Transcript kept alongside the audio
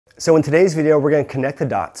So in today's video, we're going to connect the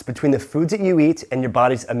dots between the foods that you eat and your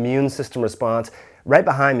body's immune system response. Right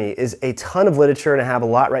behind me is a ton of literature, and I have a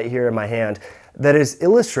lot right here in my hand, that is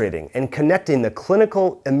illustrating and connecting the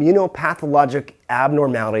clinical immunopathologic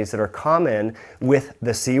abnormalities that are common with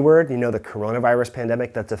the C word, the coronavirus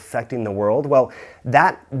pandemic that's affecting the world. Well,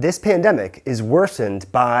 this pandemic is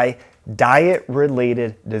worsened by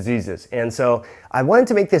diet-related diseases. And so I wanted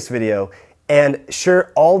to make this video and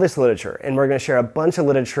share all this literature, and we're going to share a bunch of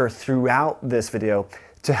literature throughout this video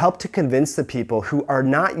to help to convince the people who are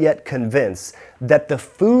not yet convinced that the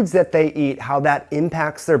foods that they eat, how that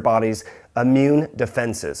impacts their body's immune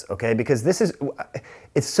defenses, okay? Because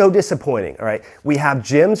it's so disappointing, all right? We have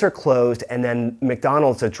gyms are closed, and then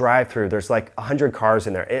McDonald's, a drive-through, there's like 100 cars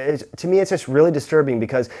in there. To me, it's just really disturbing,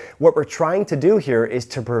 because what we're trying to do here is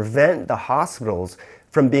to prevent the hospitals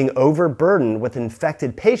from being overburdened with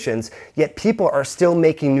infected patients, yet people are still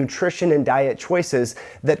making nutrition and diet choices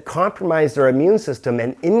that compromise their immune system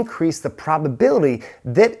and increase the probability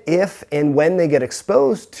that if and when they get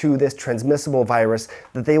exposed to this transmissible virus,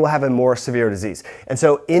 that they will have a more severe disease. And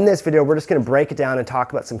so in this video, we're just gonna break it down and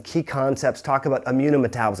talk about some key concepts, talk about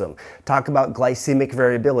immunometabolism, talk about glycemic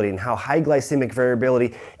variability and how high glycemic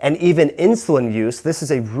variability and even insulin use, this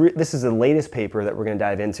is the latest paper that we're gonna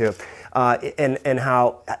dive into, and how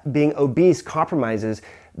being obese compromises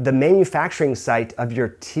the manufacturing site of your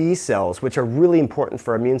T cells, which are really important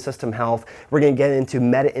for immune system health. We're going to get into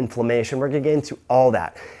meta-inflammation. We're going to get into all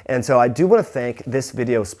that. And so I do want to thank this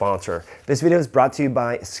video sponsor. This video is brought to you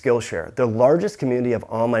by Skillshare, the largest community of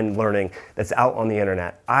online learning that's out on the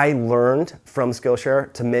internet. I learned from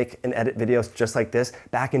Skillshare to make and edit videos just like this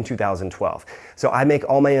back in 2012. So I make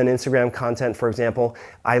all my own Instagram content, for example.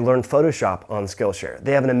 I learned Photoshop on Skillshare.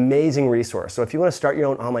 They have an amazing resource. So if you want to start your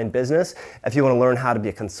own online business, if you want to learn how to be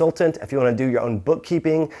a consultant, if you want to do your own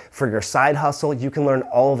bookkeeping for your side hustle, you can learn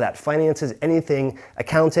all of that. Finances, anything,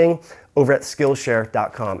 accounting, over at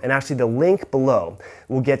Skillshare.com. And actually the link below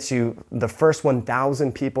will get you the first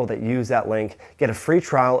 1,000 people that use that link get a free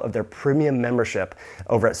trial of their premium membership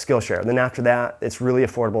over at Skillshare. And then after that, it's really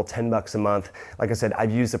affordable, 10 bucks a month. Like I said,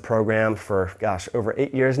 I've used the program for, over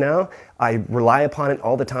 8 years now. I rely upon it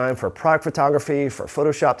all the time for product photography, for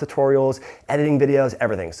Photoshop tutorials, editing videos,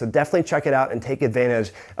 everything. So definitely check it out and take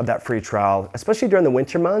advantage of that free trial, especially during the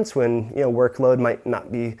winter months when workload might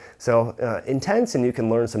not be so intense, and you can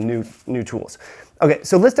learn some new tools. Okay,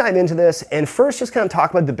 so let's dive into this, and first just kind of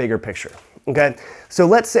talk about the bigger picture, okay? So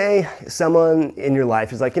let's say someone in your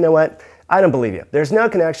life is like, you know what? I don't believe you. There's no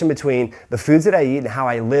connection between the foods that I eat and how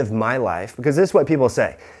I live my life, because this is what people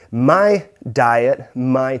say. My diet,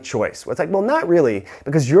 my choice. Well, it's like, well, not really,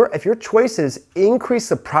 because if your choices increase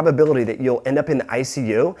the probability that you'll end up in the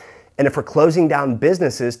ICU, and if we're closing down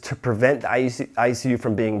businesses to prevent the ICU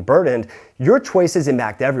from being burdened, your choices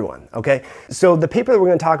impact everyone, okay? So the paper that we're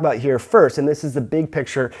gonna talk about here first, and this is the big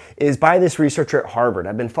picture, is by this researcher at Harvard.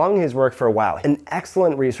 I've been following his work for a while. An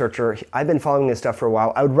excellent researcher. I've been following his stuff for a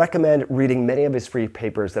while. I would recommend reading many of his free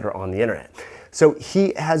papers that are on the internet. So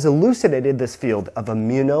he has elucidated this field of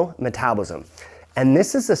immunometabolism. And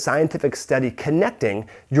this is a scientific study connecting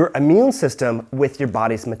your immune system with your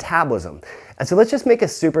body's metabolism. And so let's just make a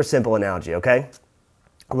super simple analogy, okay?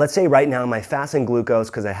 Let's say right now my fasting glucose,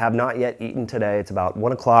 because I have not yet eaten today, it's about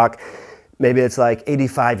 1 o'clock, maybe it's like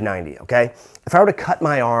 85, 90, okay? If I were to cut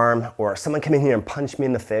my arm, or someone come in here and punch me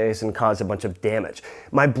in the face and cause a bunch of damage,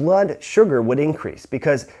 my blood sugar would increase,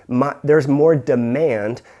 because there's more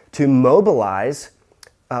demand to mobilize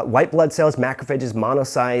white blood cells, macrophages,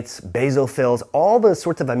 monocytes, basophils, all the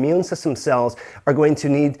sorts of immune system cells are going to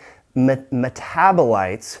need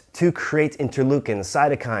metabolites to create interleukins,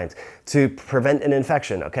 cytokines, to prevent an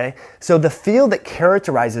infection, okay? So the field that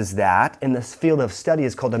characterizes that in this field of study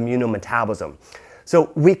is called immunometabolism.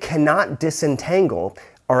 So we cannot disentangle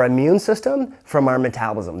our immune system from our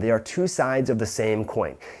metabolism. They are two sides of the same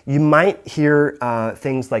coin. You might hear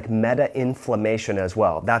things like meta-inflammation as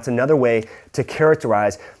well. That's another way to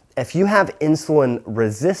characterize if you have insulin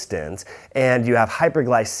resistance and you have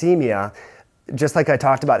hyperglycemia, just like I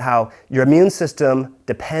talked about how your immune system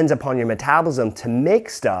depends upon your metabolism to make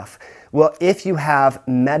stuff. Well, if you have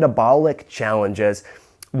metabolic challenges,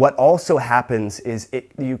 what also happens is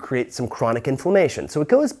you create some chronic inflammation. So it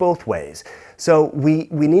goes both ways. So we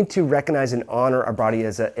need to recognize and honor our body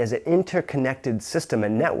as an interconnected system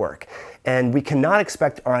and network. And we cannot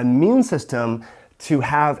expect our immune system to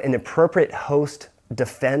have an appropriate host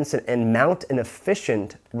defense and mount an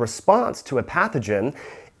efficient response to a pathogen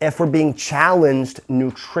if we're being challenged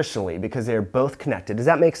nutritionally, because they're both connected. Does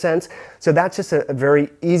that make sense? So that's just a very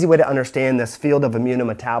easy way to understand this field of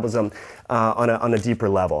immunometabolism on a deeper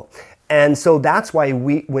level. And so that's why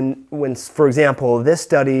when for example, this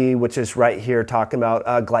study, which is right here talking about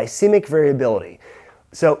glycemic variability.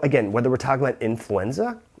 So again, whether we're talking about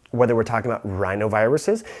influenza, whether we're talking about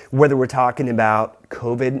rhinoviruses, whether we're talking about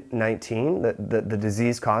COVID-19, the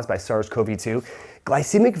disease caused by SARS-CoV-2,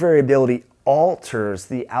 glycemic variability alters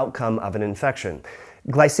the outcome of an infection.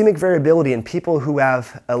 Glycemic variability in people who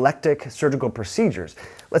have elective surgical procedures.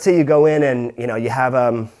 Let's say you go in and you have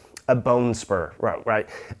a bone spur, right?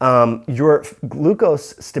 Your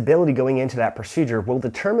glucose stability going into that procedure will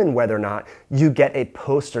determine whether or not you get a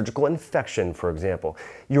post-surgical infection, for example.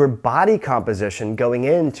 Your body composition going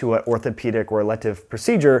into an orthopedic or elective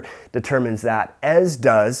procedure determines that, as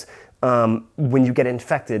does when you get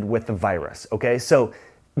infected with the virus, okay? So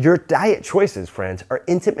your diet choices, friends, are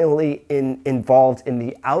intimately involved in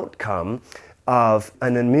the outcome of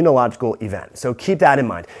an immunological event. So keep that in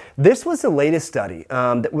mind. This was the latest study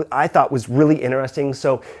that I thought was really interesting.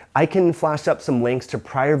 So I can flash up some links to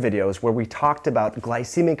prior videos where we talked about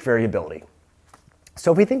glycemic variability.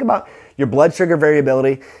 So if we think about your blood sugar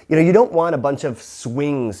variability, you don't want a bunch of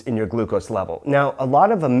swings in your glucose level. Now, a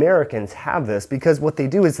lot of Americans have this because what they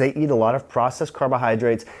do is they eat a lot of processed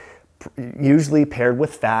carbohydrates, usually paired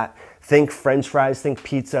with fat. Think French fries, think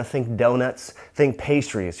pizza, think donuts, think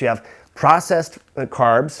pastries. You have processed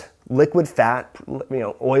carbs, liquid fat,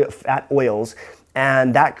 fat oils,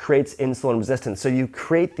 and that creates insulin resistance. So you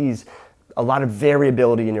create a lot of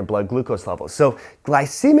variability in your blood glucose levels. So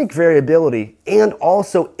glycemic variability and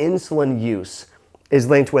also insulin use is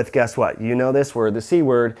linked with, guess what? You know this word, the C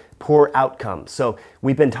word, poor outcomes. So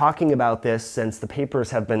we've been talking about this since the papers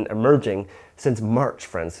have been emerging since March,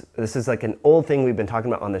 friends. This is like an old thing we've been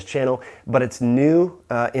talking about on this channel, but it's new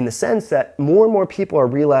in the sense that more and more people are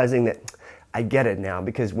realizing that I get it now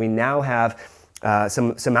because we now have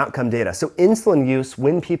some outcome data. So insulin use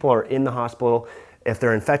when people are in the hospital, if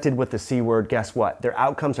they're infected with the C word, guess what? Their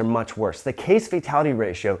outcomes are much worse. The case fatality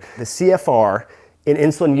ratio, the CFR in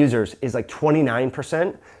insulin users is like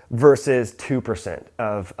 29% versus 2%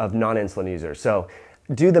 of non-insulin users. So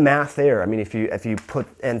do the math there. I mean, if you put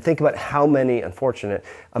and think about how many unfortunate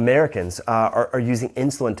Americans are using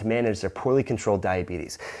insulin to manage their poorly controlled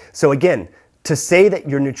diabetes. So again, to say that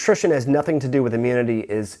your nutrition has nothing to do with immunity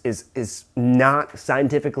is not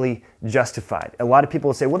scientifically justified. A lot of people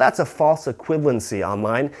will say, well, that's a false equivalency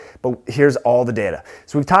online, but here's all the data.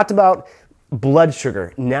 So we've talked about blood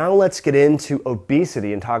sugar. Now let's get into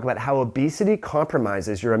obesity and talk about how obesity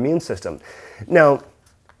compromises your immune system. Now,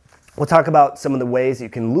 we'll talk about some of the ways that you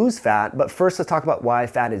can lose fat, but first let's talk about why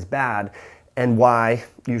fat is bad and why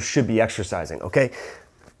you should be exercising, okay?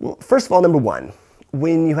 Well, first of all, number one,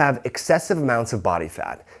 when you have excessive amounts of body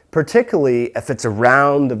fat, particularly if it's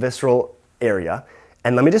around the visceral area,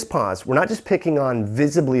 and let me just pause, we're not just picking on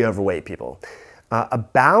visibly overweight people.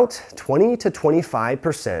 About 20 to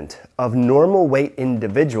 25% of normal weight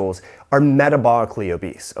individuals are metabolically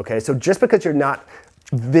obese, okay? So just because you're not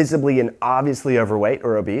visibly and obviously overweight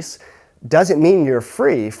or obese doesn't mean you're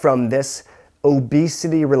free from this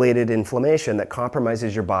obesity-related inflammation that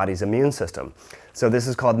compromises your body's immune system. So this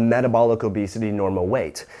is called metabolic obesity, normal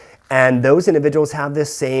weight. And those individuals have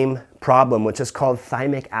this same problem, which is called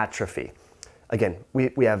thymic atrophy. Again,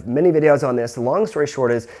 we have many videos on this. The long story short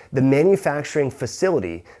is the manufacturing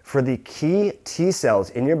facility for the key T cells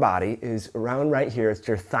in your body is around right here. It's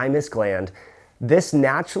your thymus gland. This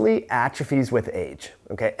naturally atrophies with age,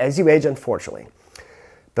 okay? As you age, unfortunately,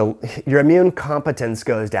 your immune competence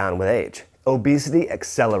goes down with age. Obesity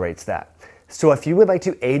accelerates that. So if you would like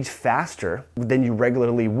to age faster than you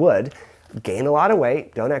regularly would, gain a lot of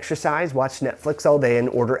weight, don't exercise, watch Netflix all day and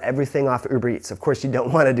order everything off Uber Eats. Of course, you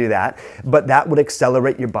don't want to do that, but that would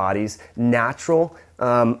accelerate your body's natural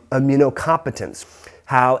immunocompetence.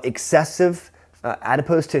 How excessive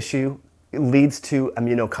adipose tissue leads to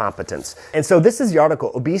immunocompetence. And so this is the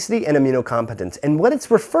article, Obesity and Immunocompetence. And what it's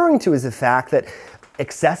referring to is the fact that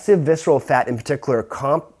excessive visceral fat in particular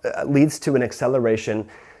leads to an acceleration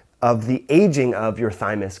of the aging of your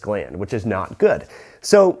thymus gland, which is not good.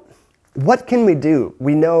 So what can we do?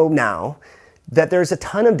 We know now that there's a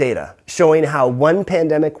ton of data showing how one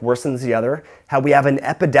pandemic worsens the other, how we have an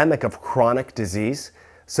epidemic of chronic disease.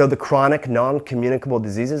 So the chronic non-communicable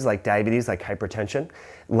diseases like diabetes, like hypertension,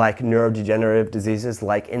 like neurodegenerative diseases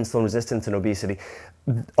like insulin resistance and obesity,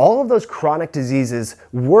 all of those chronic diseases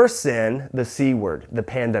worsen the C word, the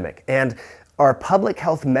pandemic. And our public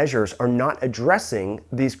health measures are not addressing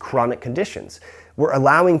these chronic conditions. We're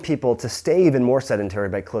allowing people to stay even more sedentary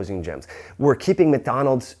by closing gyms. We're keeping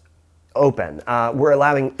McDonald's open. We're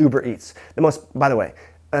allowing Uber Eats. By the way,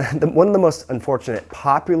 one of the most unfortunate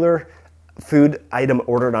popular food item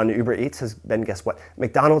ordered on Uber Eats has been, guess what?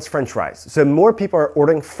 McDonald's French fries. So more people are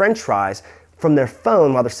ordering French fries from their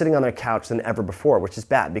phone while they're sitting on their couch than ever before, which is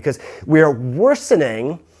bad because we are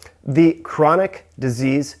worsening the chronic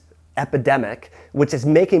disease epidemic, which is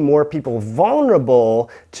making more people vulnerable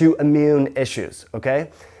to immune issues, okay?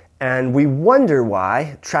 And we wonder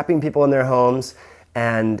why trapping people in their homes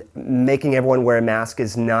and making everyone wear a mask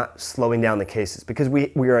is not slowing down the cases, because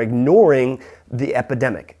we are ignoring the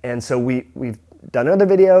epidemic. And so we've done other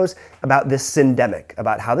videos about this syndemic,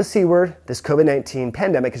 about how the C word, this COVID-19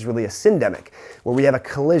 pandemic, is really a syndemic, where we have a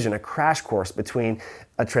collision, a crash course between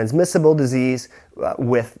a transmissible disease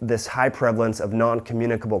with this high prevalence of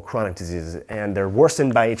non-communicable chronic diseases, and they're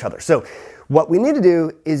worsened by each other. So what we need to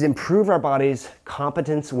do is improve our body's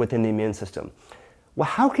competence within the immune system. Well,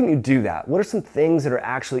 how can you do that? What are some things that are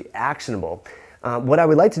actually actionable? What I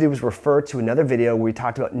would like to do is refer to another video where we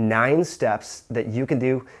talked about 9 steps that you can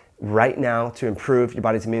do right now to improve your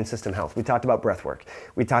body's immune system health. We talked about breath work.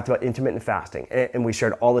 We talked about intermittent fasting, and we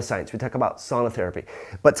shared all the science. We talked about sauna therapy.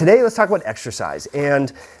 But today, let's talk about exercise.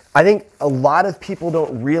 And I think a lot of people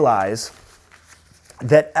don't realize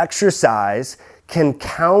that exercise can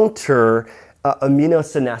counter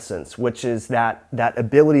immunosenescence, which is that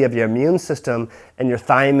ability of your immune system and your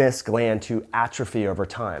thymus gland to atrophy over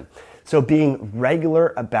time. So being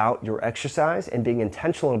regular about your exercise and being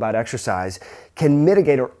intentional about exercise can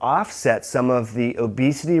mitigate or offset some of the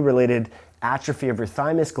obesity-related atrophy of your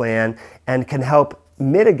thymus gland and can help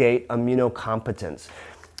mitigate immunocompetence.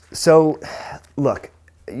 So look,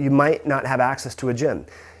 you might not have access to a gym.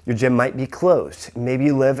 Your gym might be closed. Maybe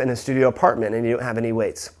you live in a studio apartment and you don't have any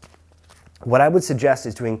weights. What I would suggest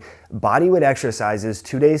is doing bodyweight exercises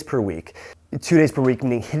 2 days per week. 2 days per week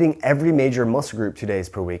meaning hitting every major muscle group 2 days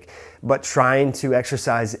per week, but trying to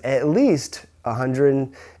exercise at least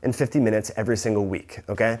 150 minutes every single week,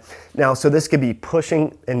 okay? Now, so this could be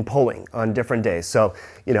pushing and pulling on different days. So,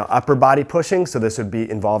 upper body pushing, so this would be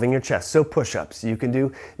involving your chest. So push-ups, you can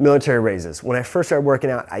do military raises. When I first started working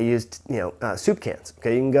out, I used, soup cans,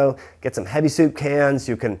 okay? You can go get some heavy soup cans,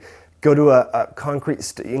 you can go to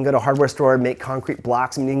you can go to a hardware store and make concrete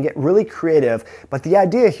blocks. I mean, you can get really creative, but the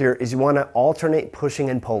idea here is you want to alternate pushing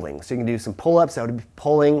and pulling. So you can do some pull-ups, that would be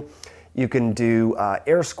pulling. You can do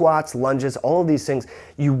air squats, lunges, all of these things.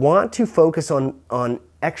 You want to focus on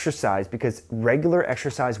exercise because regular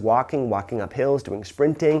exercise, walking up hills, doing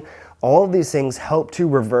sprinting, all of these things help to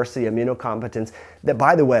reverse the immunocompetence that,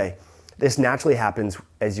 by the way, this naturally happens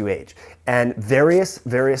as you age. And various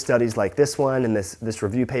studies like this one and this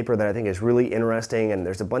review paper that I think is really interesting, and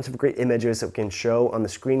there's a bunch of great images that we can show on the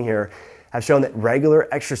screen here, have shown that regular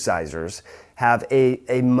exercisers have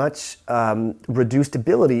a much reduced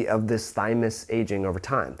ability of this thymus aging over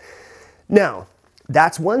time. Now,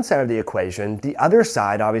 that's one side of the equation. The other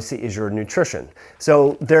side, obviously, is your nutrition.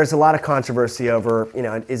 So there's a lot of controversy over,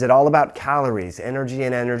 is it all about calories, energy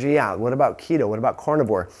in, energy out? What about keto? What about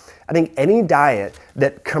carnivore? I think any diet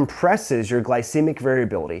that compresses your glycemic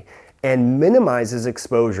variability and minimizes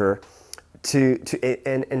exposure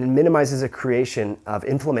and minimizes the creation of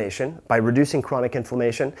inflammation by reducing chronic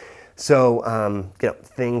inflammation. So,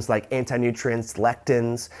 things like anti-nutrients,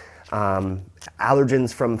 lectins,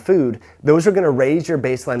 allergens from food, those are going to raise your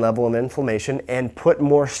baseline level of inflammation and put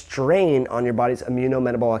more strain on your body's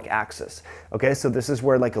immunometabolic axis. Okay, so this is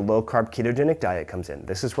where like a low-carb ketogenic diet comes in.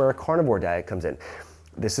 This is where a carnivore diet comes in.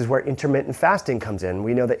 This is where intermittent fasting comes in.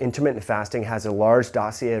 We know that intermittent fasting has a large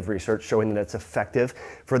dossier of research showing that it's effective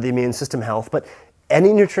for the immune system health, but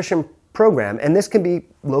any nutrition program, and this can be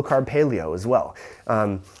low-carb paleo as well,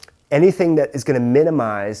 anything that is going to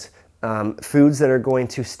minimize foods that are going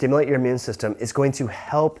to stimulate your immune system is going to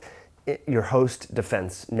help your host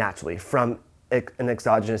defense naturally from an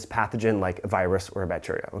exogenous pathogen like a virus or a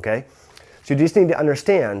bacteria, okay? So you just need to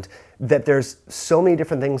understand that there's so many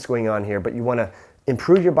different things going on here, but you want to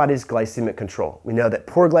improve your body's glycemic control. We know that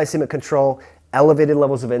poor glycemic control, elevated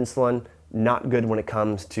levels of insulin, not good when it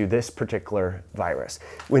comes to this particular virus.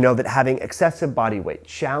 We know that having excessive body weight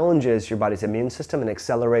challenges your body's immune system and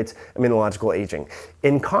accelerates immunological aging.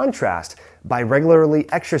 In contrast, by regularly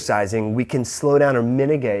exercising, we can slow down or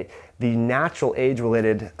mitigate the natural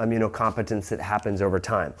age-related immunocompetence that happens over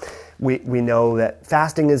time. We know that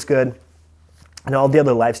fasting is good and all the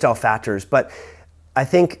other lifestyle factors, but I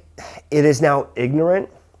think it is now ignorant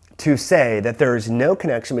to say that there is no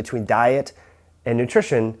connection between diet and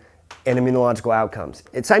nutrition and immunological outcomes.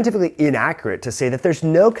 It's scientifically inaccurate to say that there's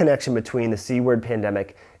no connection between the C word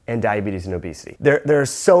pandemic and diabetes and obesity. There are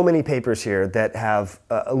so many papers here that have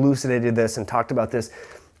elucidated this and talked about this.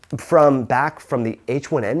 from the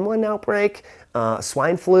H1N1 outbreak,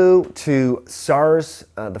 swine flu, to SARS,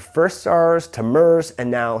 the first SARS, to MERS,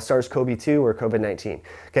 and now SARS-CoV-2 or COVID-19.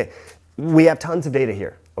 Okay, we have tons of data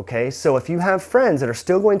here, okay? So if you have friends that are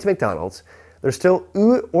still going to McDonald's, they're still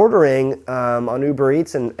ordering on Uber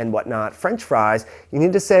Eats and whatnot, French fries, you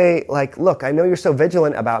need to say, like, look, I know you're so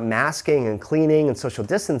vigilant about masking and cleaning and social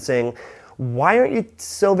distancing. Why aren't you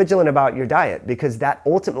so vigilant about your diet? Because that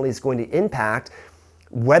ultimately is going to impact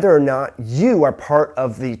whether or not you are part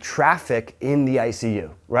of the traffic in the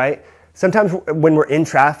ICU, right? Sometimes when we're in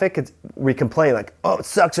traffic, we complain like, oh, it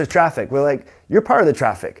sucks, there's traffic. We're like, you're part of the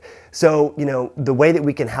traffic. So, the way that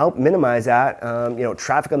we can help minimize that,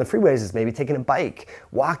 traffic on the freeways is maybe taking a bike,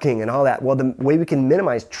 walking and all that. Well, the way we can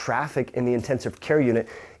minimize traffic in the intensive care unit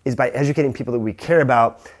is by educating people that we care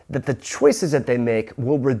about that the choices that they make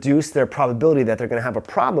will reduce their probability that they're gonna have a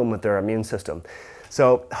problem with their immune system.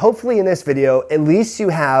 So hopefully in this video, at least you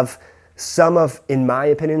have some of, in my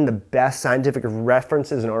opinion, the best scientific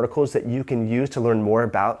references and articles that you can use to learn more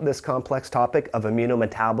about this complex topic of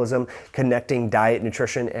immunometabolism, connecting diet,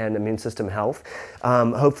 nutrition, and immune system health.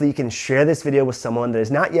 Hopefully you can share this video with someone that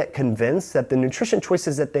is not yet convinced that the nutrition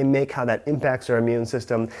choices that they make, how that impacts their immune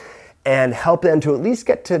system, and help them to at least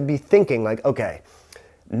get to be thinking like, okay,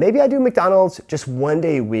 maybe I do McDonald's just one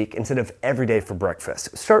day a week instead of every day for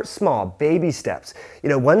breakfast. Start small, baby steps.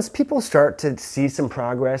 Once people start to see some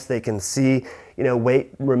progress, they can see,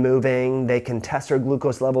 weight removing, they can test their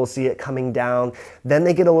glucose levels, see it coming down, then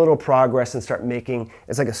they get a little progress and start making,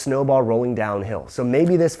 it's like a snowball rolling downhill. So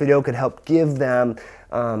maybe this video could help give them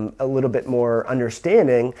a little bit more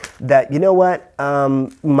understanding that,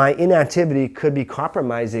 my inactivity could be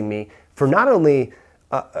compromising me for not only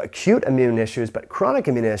acute immune issues, but chronic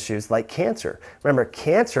immune issues like cancer. Remember,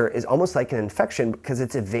 cancer is almost like an infection because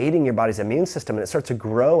it's evading your body's immune system and it starts to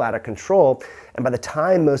grow out of control. And by the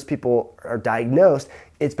time most people are diagnosed,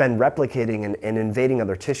 it's been replicating and invading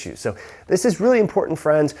other tissues. So this is really important,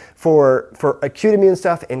 friends, for acute immune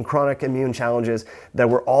stuff and chronic immune challenges that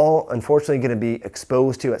we're all unfortunately going to be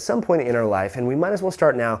exposed to at some point in our life. And we might as well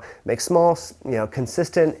start now, make small,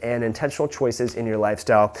 consistent and intentional choices in your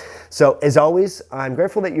lifestyle. So as always, I'm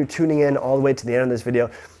grateful that you're tuning in all the way to the end of this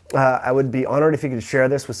video. I would be honored if you could share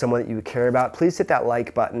this with someone that you care about. Please hit that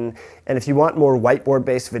like button. And if you want more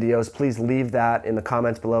whiteboard-based videos, please leave that in the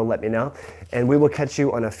comments below. Let me know. And we will catch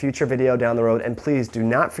you on a future video down the road. And please do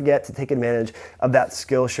not forget to take advantage of that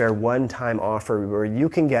Skillshare one-time offer where you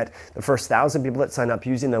can get the first 1,000 people that sign up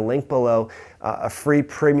using the link below, a free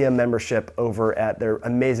premium membership over at their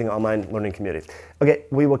amazing online learning community. Okay,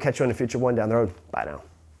 we will catch you on a future one down the road. Bye now.